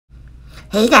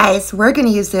Hey guys, we're going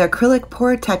to use the acrylic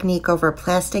pour technique over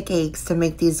plastic eggs to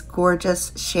make these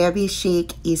gorgeous shabby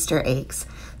chic Easter eggs.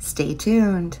 Stay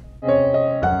tuned.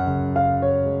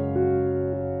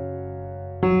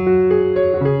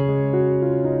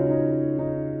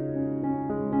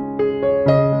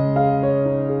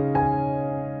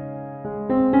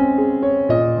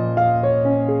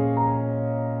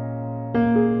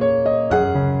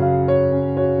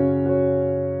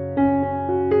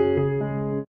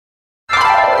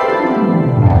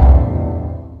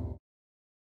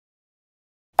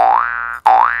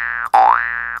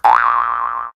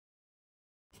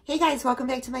 Hey guys, welcome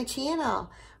back to my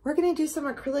channel. We're going to do some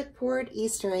acrylic poured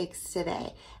Easter eggs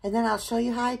today, and then I'll show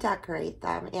you how I decorate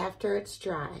them after it's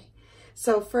dry.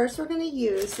 So first we're going to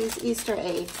use these Easter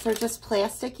eggs. They're just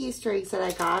plastic Easter eggs that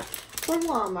I got from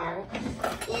Walmart.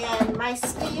 And my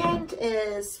stand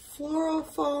is floral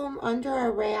foam under a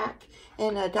rack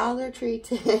in a Dollar Tree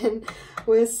tin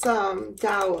with some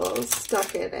dowels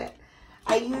stuck in it.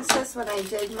 I used this when I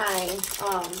did my,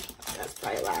 that's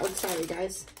probably loud, sorry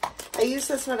guys. I used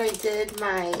this when I did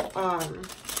my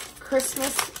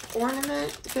Christmas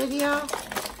ornament video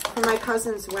for my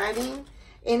cousin's wedding.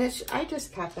 And I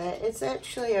just kept it. It's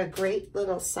actually a great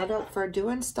little setup for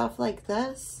doing stuff like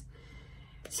this.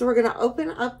 So we're going to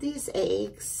open up these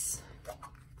eggs.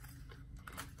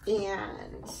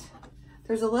 And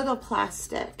there's a little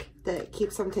plastic that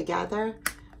keeps them together.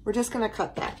 We're just going to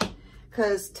cut that.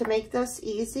 Because to make this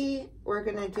easy, we're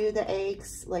going to do the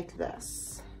eggs like this.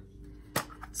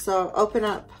 So open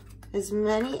up as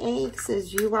many eggs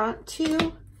as you want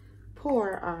to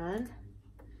pour on.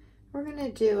 We're going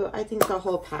to do, I think, the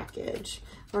whole package,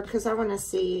 because I want to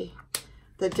see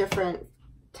the different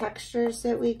textures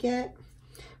that we get.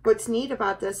 What's neat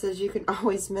about this is you can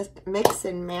always mix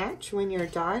and match when you're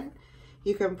done.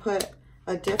 You can put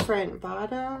a different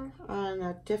bottom on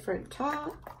a different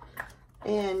top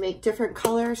and make different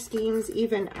color schemes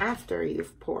even after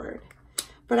you've poured.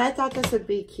 But I thought this would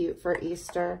be cute for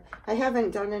Easter. I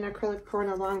haven't done an acrylic pour in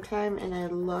a long time, and I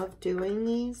love doing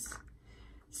these.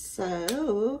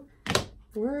 So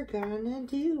we're gonna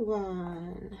do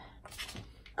one.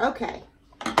 Okay.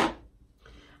 I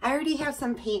already have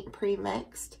some paint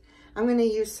pre-mixed. I'm gonna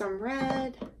use some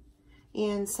red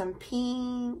and some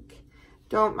pink.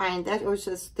 Don't mind, that was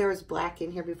just, there was black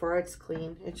in here before. It's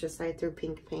clean. It's just I threw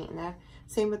pink paint in there.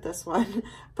 Same with this one.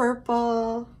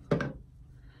 Purple.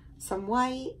 Some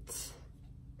white,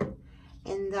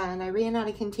 and then I ran out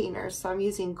of containers, so I'm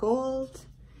using gold,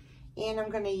 and I'm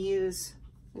going to use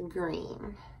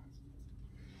green.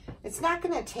 It's not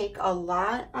going to take a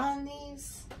lot on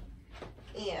these,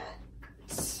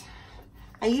 and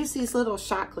I use these little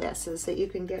shot glasses that you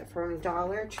can get from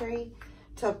Dollar Tree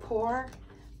to pour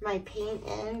my paint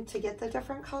in to get the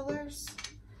different colors.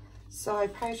 So I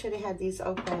probably should have had these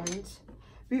opened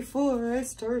before I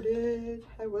started.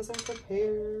 I wasn't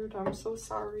prepared. I'm so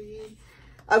sorry.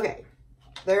 Okay,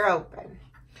 they're open.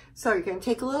 So you're going to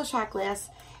take a little shot glass.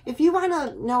 If you want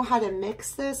to know how to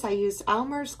mix this, I used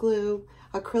Elmer's glue,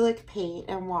 acrylic paint,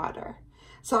 and water.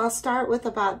 So I'll start with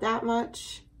about that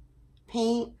much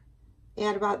paint,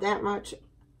 add about that much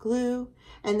glue,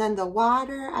 and then the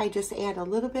water, I just add a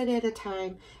little bit at a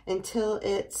time until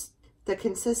it's the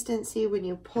consistency when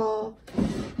you pull.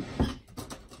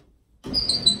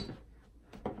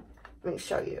 Let me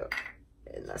show you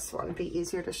in this one, be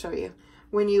easier to show you.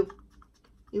 When you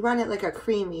want it like a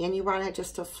creamy, and you want it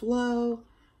just to flow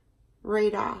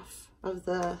right off of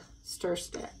the stir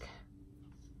stick.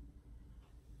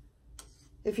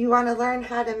 If you want to learn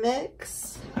how to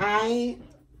mix, I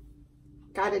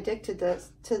got addicted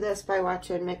to this by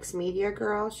watching Mix Media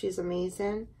Girl. She's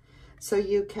amazing. So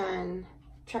you can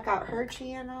check out her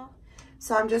channel.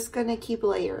 So I'm just going to keep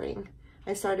layering.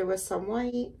 I started with some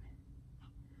white.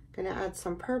 Gonna add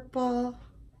some purple,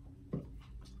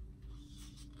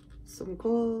 some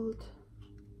gold.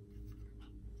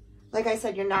 Like I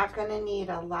said, you're not gonna need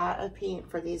a lot of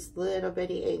paint for these little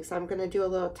bitty eggs. I'm gonna do a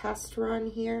little test run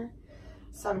here.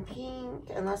 Some pink,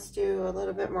 and let's do a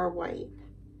little bit more white.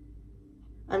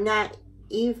 I'm not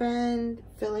even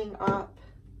filling up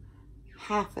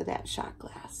half of that shot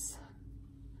glass.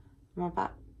 I'm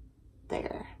about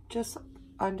there, just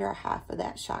under half of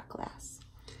that shot glass.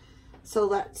 So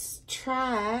let's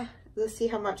try, let's see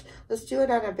how much, let's do it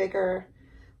on a bigger,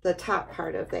 the top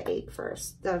part of the egg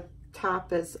first. The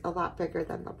top is a lot bigger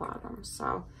than the bottom.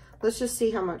 So let's just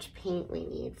see how much paint we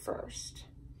need first.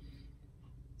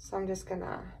 So I'm just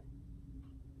gonna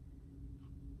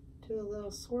do a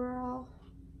little swirl.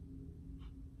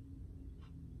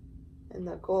 And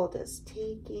the gold is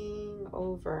taking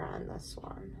over on this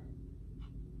one.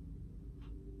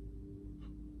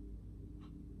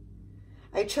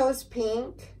 I chose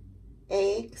pink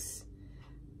eggs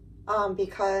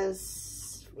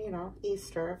because, you know,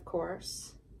 Easter, of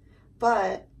course.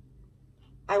 But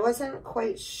I wasn't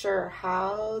quite sure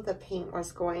how the paint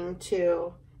was going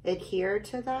to adhere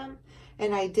to them.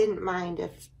 And I didn't mind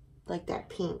if like that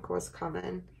pink was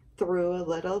coming through a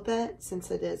little bit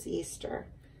since it is Easter.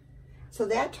 So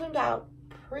that turned out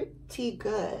pretty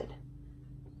good.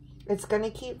 It's going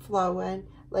to keep flowing.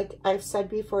 Like I've said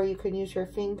before, you can use your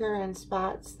finger in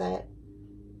spots that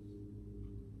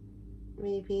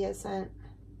maybe isn't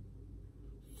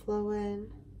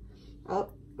flowing.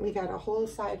 Oh, we got a whole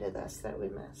side of this that we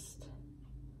missed.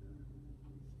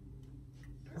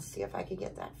 Let's see if I can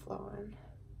get that flowing.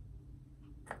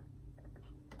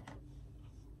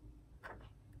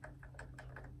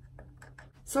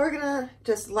 So we're gonna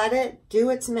just let it do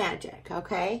its magic,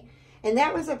 okay? And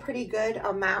that was a pretty good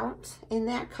amount in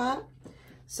that cup.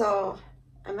 So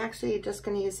I'm actually just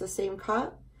gonna use the same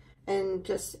cup and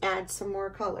just add some more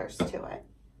colors to it.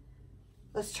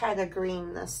 Let's try the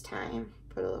green this time.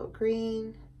 Put a little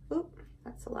green. Oop,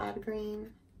 that's a lot of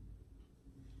green.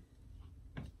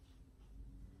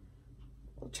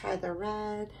 We'll try the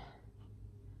red.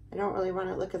 I don't really want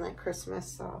it looking like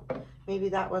Christmas, so maybe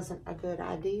that wasn't a good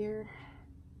idea.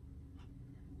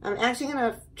 I'm actually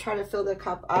gonna try to fill the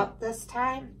cup up this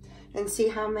time and see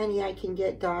how many I can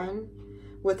get done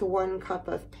with 1 cup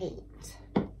of paint.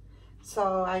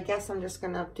 So I guess I'm just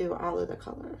gonna do all of the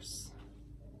colors.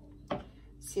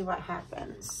 See what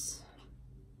happens.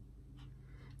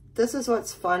 This is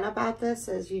what's fun about this,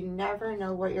 is you never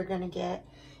know what you're gonna get.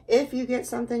 If you get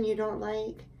something you don't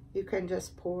like, you can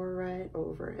just pour right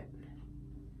over it.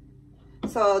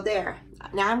 So there,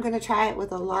 now I'm gonna try it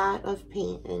with a lot of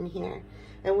paint in here.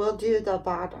 And we'll do the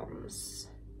bottoms.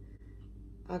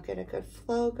 I'll get a good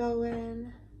flow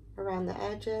going around the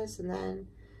edges and then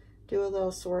do a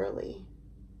little swirly.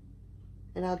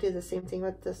 And I'll do the same thing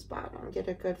with this bottom. Get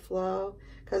a good flow,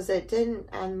 because it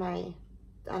didn't on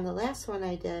the last one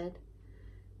I did,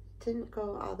 it didn't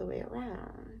go all the way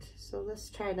around. So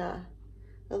let's try to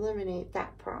eliminate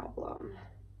that problem.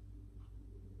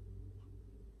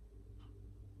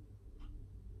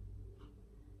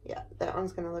 Yeah, that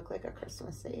one's gonna look like a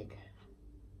Christmas egg.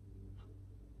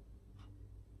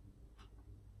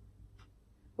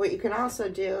 What you can also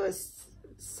do is,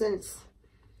 since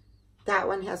that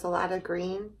one has a lot of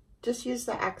green, just use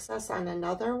the excess on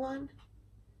another one.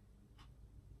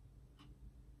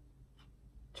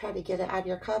 Try to get it out of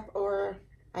your cup, or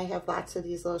I have lots of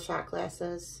these little shot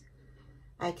glasses.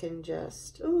 I can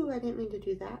just, ooh, I didn't mean to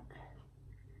do that.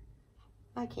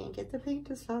 I can't get the paint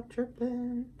to stop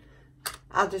dripping.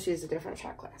 I'll just use a different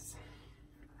shot glass.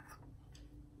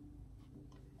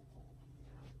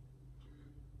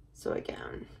 So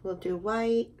again, we'll do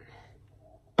white,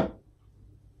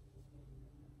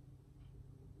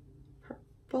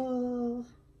 purple,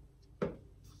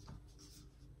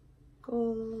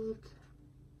 gold,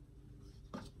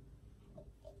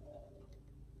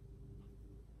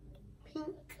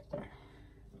 pink,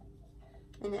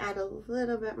 and add a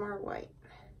little bit more white.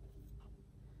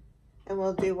 And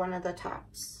we'll do one of the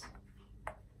tops.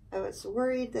 I was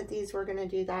worried that these were gonna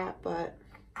do that, but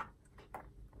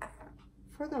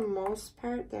for the most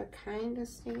part, they're kind of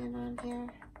staying on here.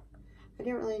 I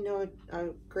didn't really know a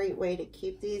great way to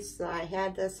keep these. So I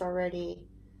had this already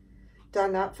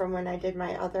done up from when I did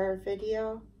my other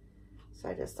video. So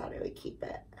I just thought I would keep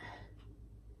it.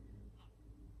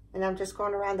 And I'm just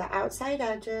going around the outside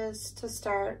edges to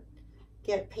start,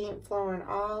 get paint flowing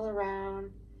all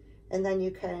around. And then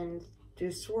you can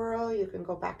do swirl, you can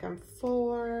go back and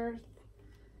forth,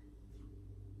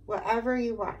 whatever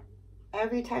you want.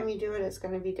 Every time you do it, it's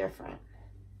going to be different.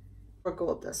 For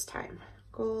gold this time.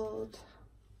 Gold.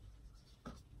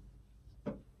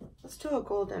 Let's do a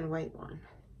gold and white one.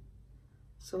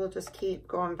 So we'll just keep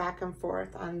going back and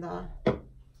forth on the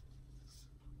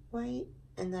white,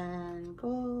 and then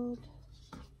gold,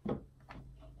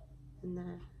 and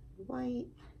then white.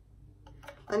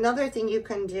 Another thing you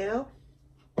can do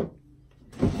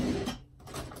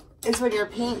is when your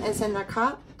paint is in the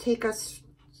cup, take a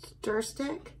stir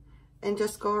stick and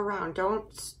just go around.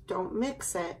 Don't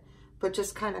mix it, but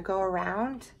just kind of go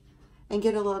around and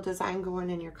get a little design going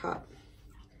in your cup.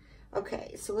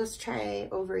 Okay, so let's try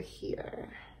over here.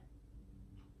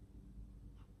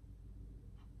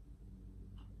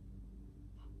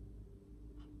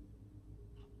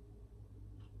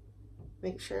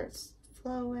 Make sure it's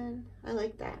flowing. I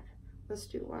like that. Let's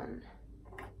do one.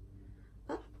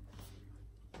 Oh,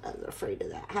 I was afraid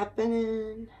of that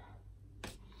happening.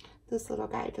 This little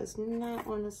guy does not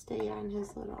want to stay on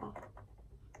his little...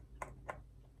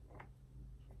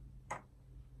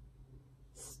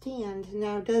 stand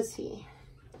now, does he?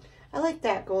 I like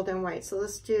that golden white, so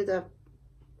let's do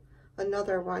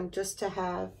another one just to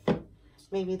have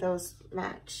maybe those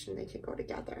match and they can go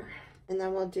together. And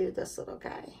then we'll do this little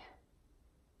guy.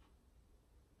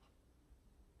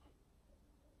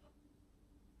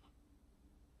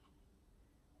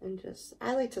 And just,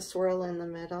 I like to swirl in the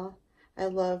middle. I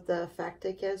love the effect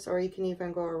it gives, or you can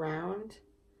even go around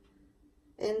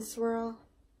and swirl.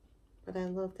 But I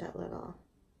love that little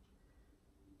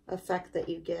effect that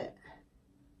you get.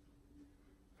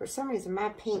 For some reason, my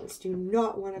paints do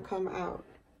not want to come out.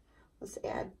 Let's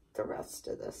add the rest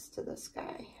of this to this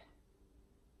guy.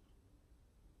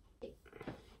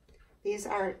 These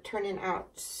are turning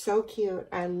out so cute.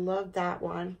 I love that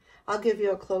one. I'll give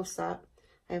you a close-up.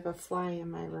 I have a fly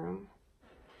in my room.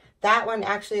 That one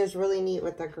actually is really neat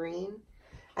with the green.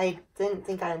 I didn't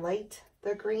think I liked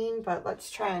the green, but let's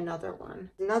try another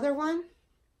one. Another one.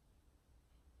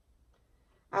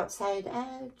 Outside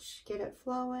edge, get it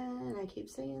flowing. I keep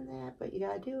saying that, but you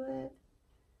gotta do it.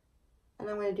 And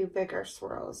I'm gonna do bigger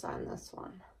swirls on this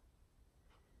one.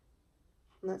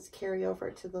 Let's carry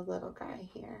over to the little guy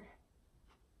here.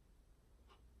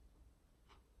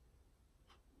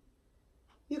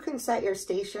 You can set your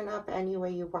station up any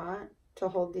way you want to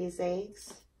hold these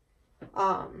eggs.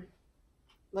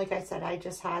 Like I said, I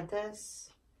just had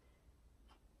this.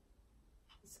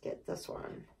 Let's get this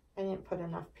one. I didn't put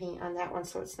enough paint on that one,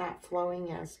 so it's not flowing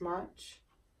as much.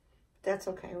 That's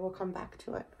okay, we'll come back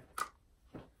to it.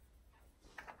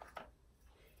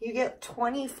 You get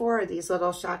 24 of these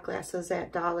little shot glasses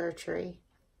at Dollar Tree.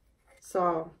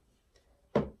 So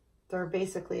they're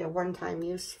basically a one-time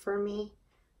use for me.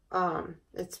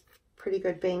 It's pretty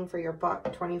good bang for your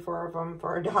buck, 24 of them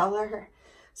for $1.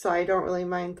 So I don't really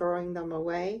mind throwing them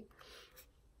away.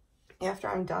 After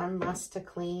I'm done, must to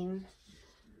clean.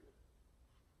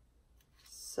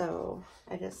 So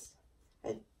I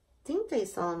think they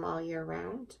sell them all year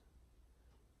round.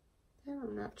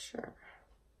 I'm not sure.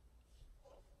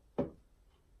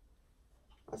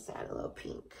 Let's add a little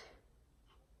pink.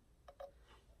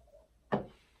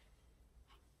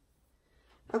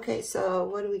 Okay, so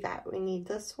what do we got? We need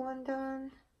this one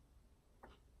done.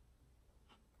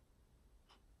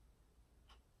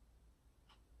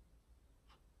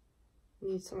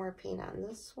 We need some more paint on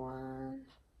this one.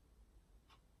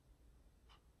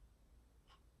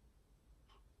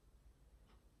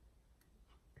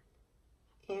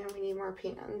 And we need more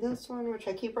paint on this one, which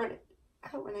I keep running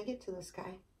out when I get to this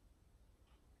guy.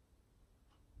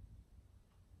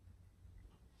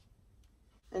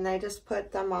 And I just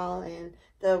put them all in.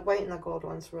 The white and the gold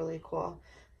one's really cool.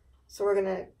 So we're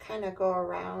gonna kind of go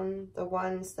around the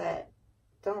ones that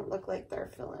don't look like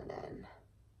they're filling in.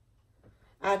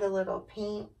 Add a little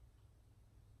paint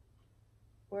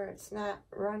where it's not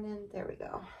running. There we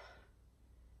go.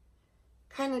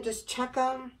 Kind of just check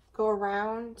them, go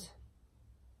around,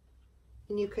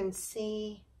 and you can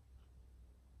see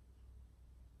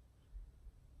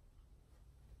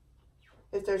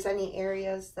if there's any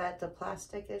areas that the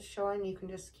plastic is showing. You can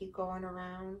just keep going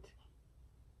around.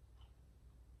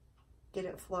 Get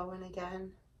it flowing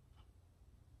again.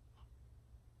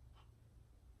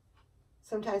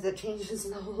 Sometimes it changes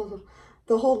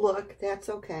the whole look. That's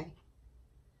okay.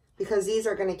 Because these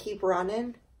are going to keep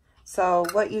running. So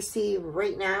what you see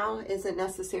right now isn't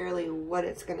necessarily what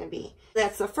it's going to be.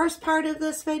 That's the first part of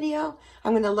this video.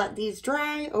 I'm going to let these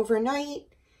dry overnight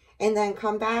and then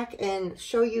come back and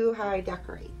show you how I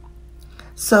decorate.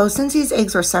 So since these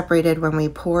eggs were separated when we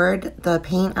poured the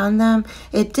paint on them,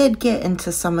 it did get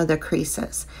into some of the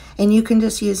creases. And you can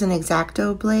just use an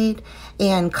X-Acto blade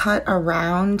and cut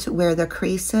around where the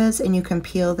crease is, and you can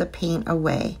peel the paint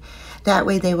away. That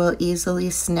way they will easily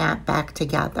snap back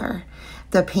together.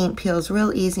 The paint peels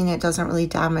real easy and it doesn't really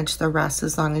damage the rest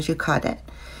as long as you cut it.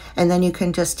 And then you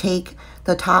can just take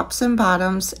the tops and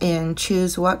bottoms and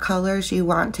choose what colors you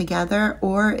want together,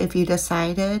 or if you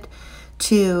decided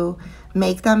to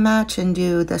make them match and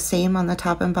do the same on the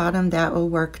top and bottom, that will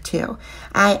work too.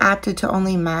 I opted to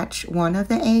only match one of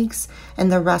the eggs,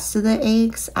 and the rest of the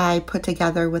eggs I put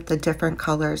together with the different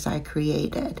colors I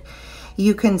created.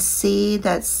 You can see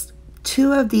that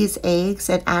 2 of these eggs,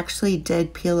 it actually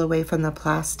did peel away from the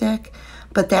plastic,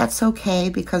 but that's okay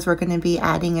because we're going to be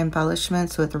adding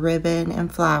embellishments with ribbon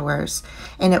and flowers,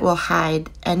 and it will hide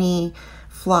any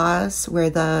flaws where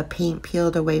the paint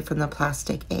peeled away from the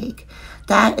plastic egg.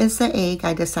 That is the egg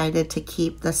I decided to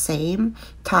keep the same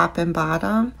top and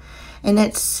bottom, and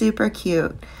it's super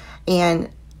cute.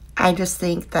 And I just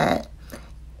think that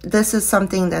this is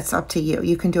something that's up to you.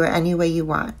 You can do it any way you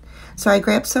want. So I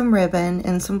grabbed some ribbon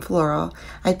and some floral.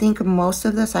 I think most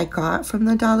of this I got from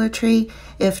the Dollar Tree.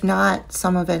 If not,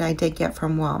 some of it I did get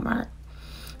from Walmart.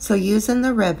 So using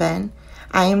the ribbon,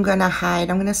 I am going to hide.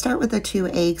 I'm going to start with the 2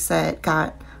 eggs that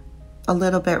got a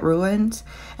little bit ruined,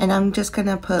 and I'm just going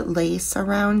to put lace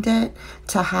around it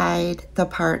to hide the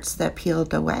parts that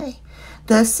peeled away.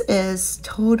 This is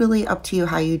totally up to you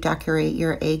how you decorate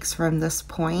your eggs from this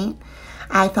point.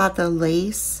 I thought the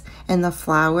lace and the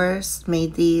flowers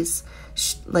made these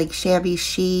like shabby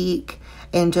chic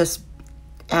and just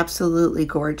absolutely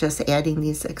gorgeous, adding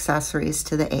these accessories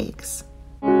to the eggs.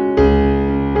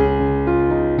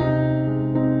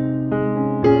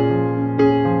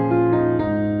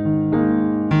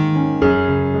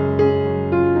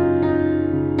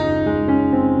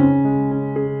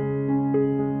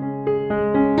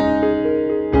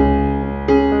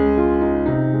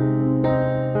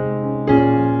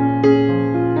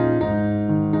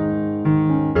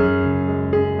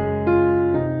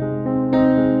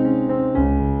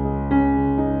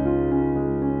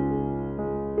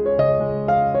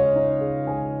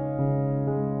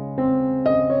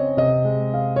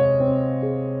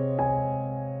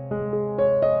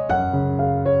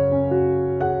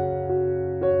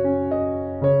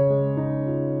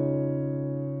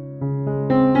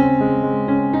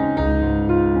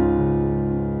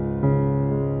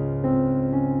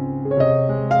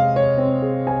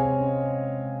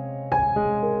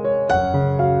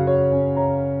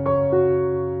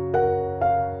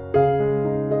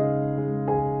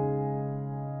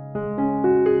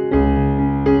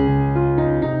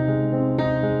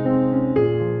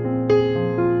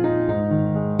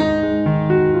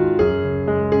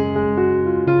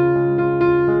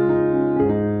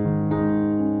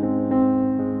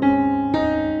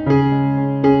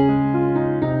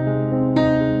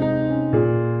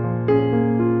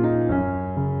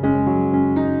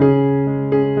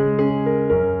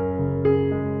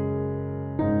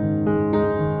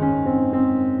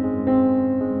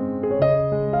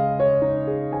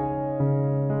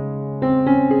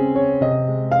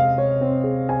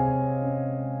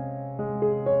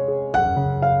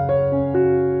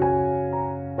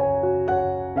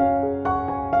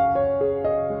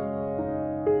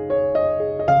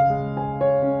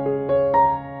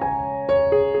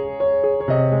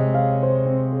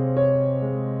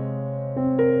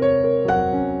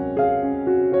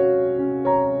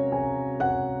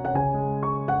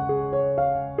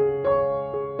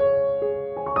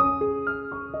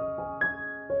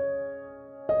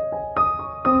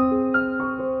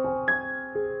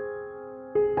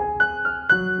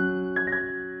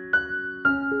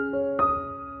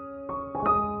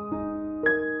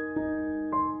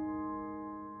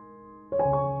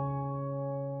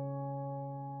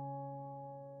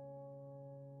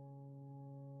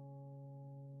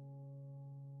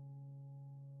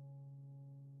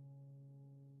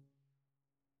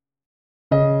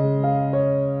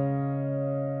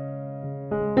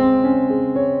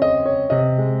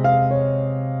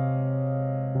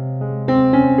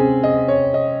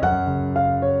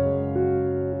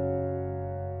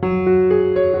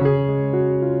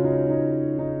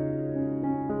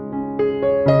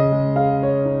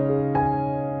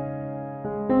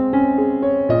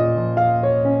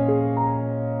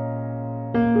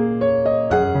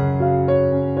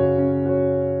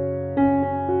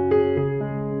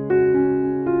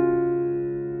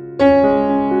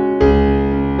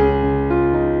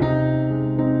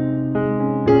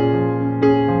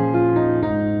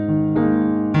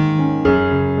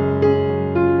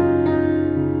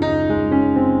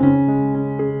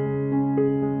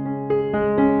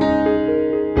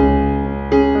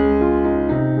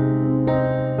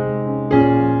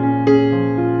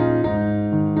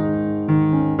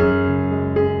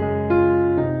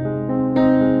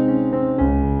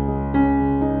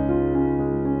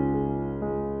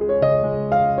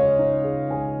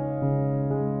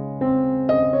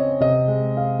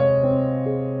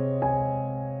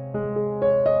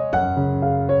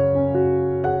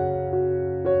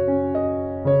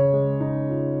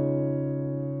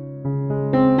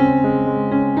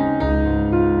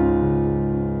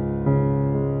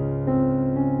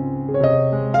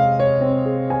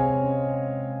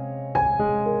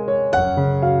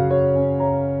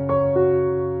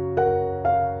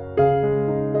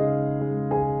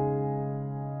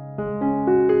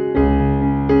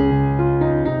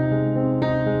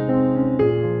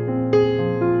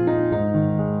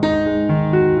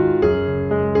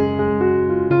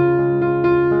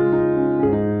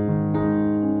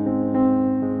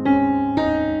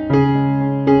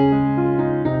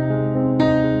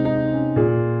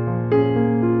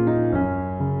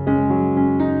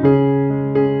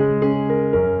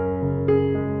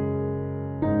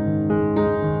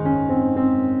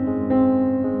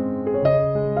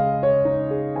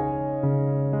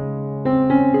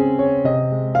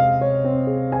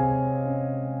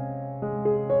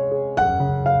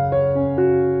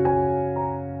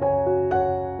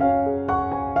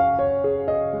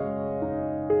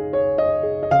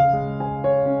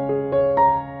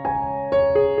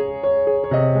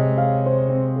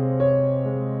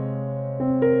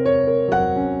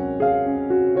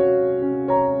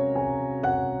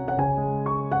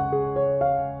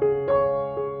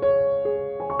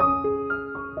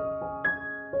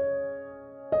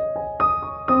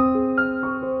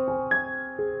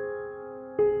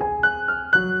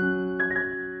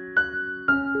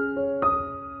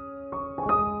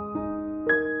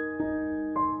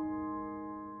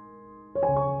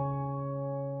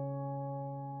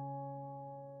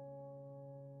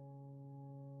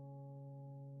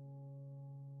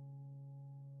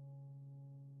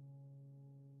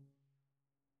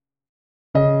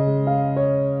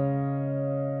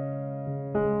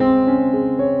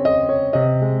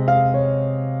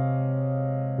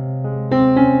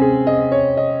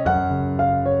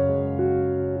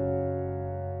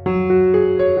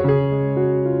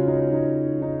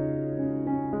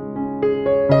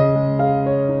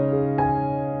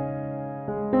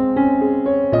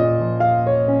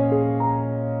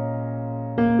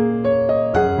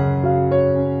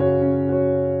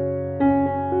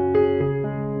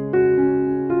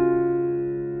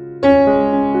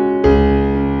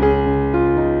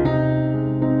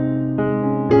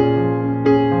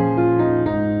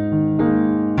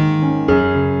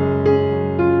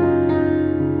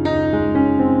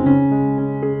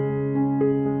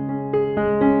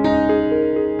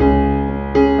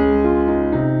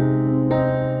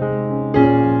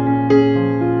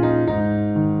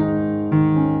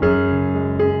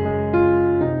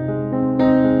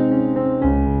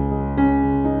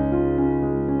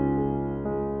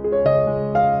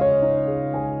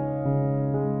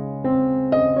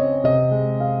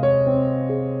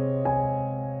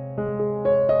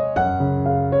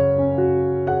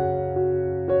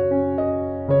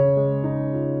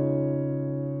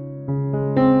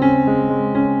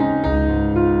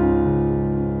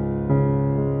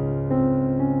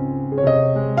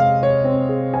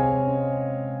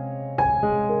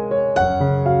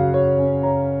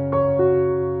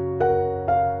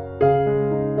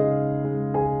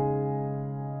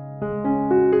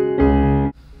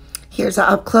 Here's an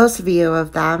up-close view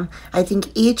of them. I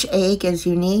think each egg is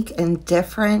unique and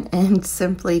different and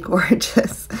simply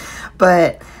gorgeous.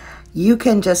 But you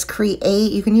can just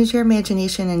create, you can use your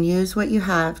imagination and use what you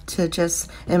have to just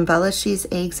embellish these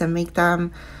eggs and make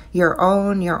them your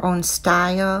own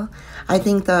style. I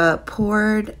think the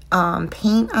poured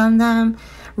paint on them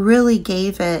really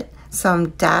gave it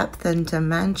some depth and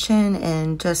dimension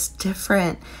and just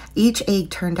different. Each egg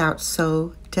turned out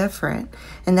so different,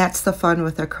 and that's the fun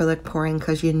with acrylic pouring,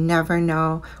 because you never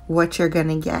know what you're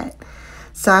gonna get.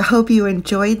 So I hope you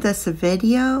enjoyed this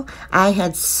video. I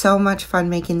had so much fun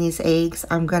making these eggs.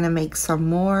 I'm gonna make some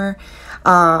more.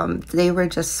 They were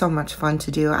just so much fun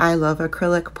to do. I love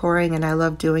acrylic pouring, and I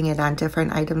love doing it on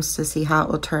different items to see how it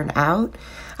will turn out.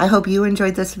 I hope you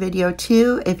enjoyed this video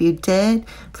too. If you did,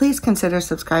 please consider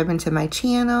subscribing to my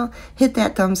channel. Hit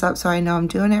that thumbs up so I know I'm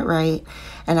doing it right.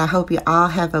 And I hope you all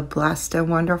have a blessed and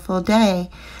wonderful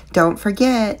day. Don't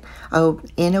forget,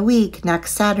 in a week,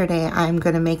 next Saturday, I'm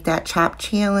going to make that Chop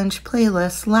Challenge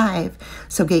playlist live.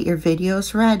 So get your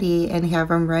videos ready and have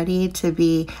them ready to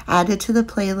be added to the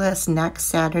playlist next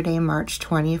Saturday, March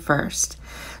 21st.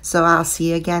 So I'll see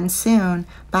you again soon.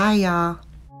 Bye, y'all.